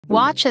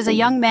Watch as a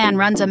young man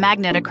runs a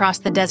magnet across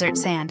the desert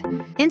sand.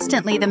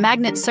 Instantly, the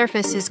magnet's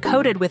surface is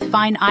coated with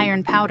fine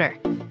iron powder.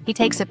 He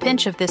takes a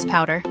pinch of this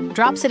powder,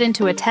 drops it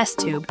into a test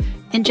tube,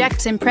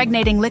 injects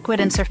impregnating liquid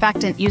and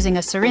surfactant using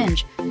a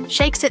syringe,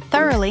 shakes it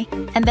thoroughly,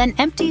 and then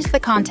empties the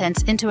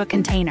contents into a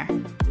container.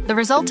 The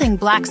resulting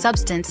black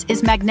substance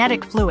is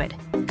magnetic fluid.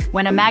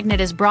 When a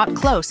magnet is brought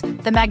close,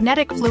 the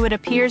magnetic fluid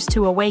appears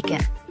to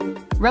awaken.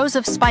 Rows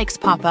of spikes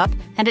pop up,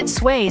 and it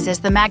sways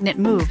as the magnet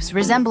moves,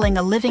 resembling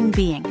a living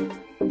being.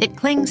 It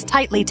clings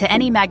tightly to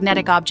any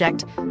magnetic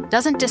object,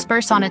 doesn't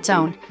disperse on its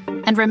own,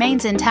 and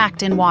remains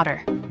intact in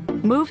water.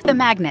 Move the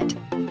magnet,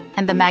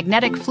 and the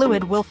magnetic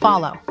fluid will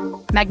follow.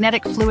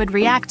 Magnetic fluid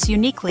reacts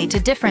uniquely to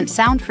different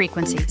sound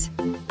frequencies.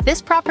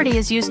 This property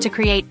is used to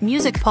create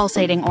music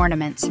pulsating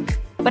ornaments,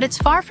 but it's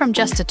far from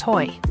just a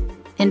toy.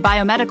 In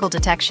biomedical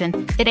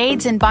detection, it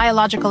aids in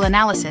biological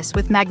analysis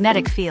with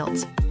magnetic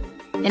fields.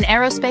 In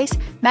aerospace,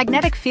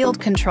 magnetic field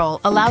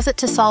control allows it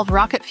to solve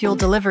rocket fuel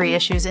delivery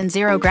issues in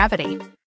zero gravity.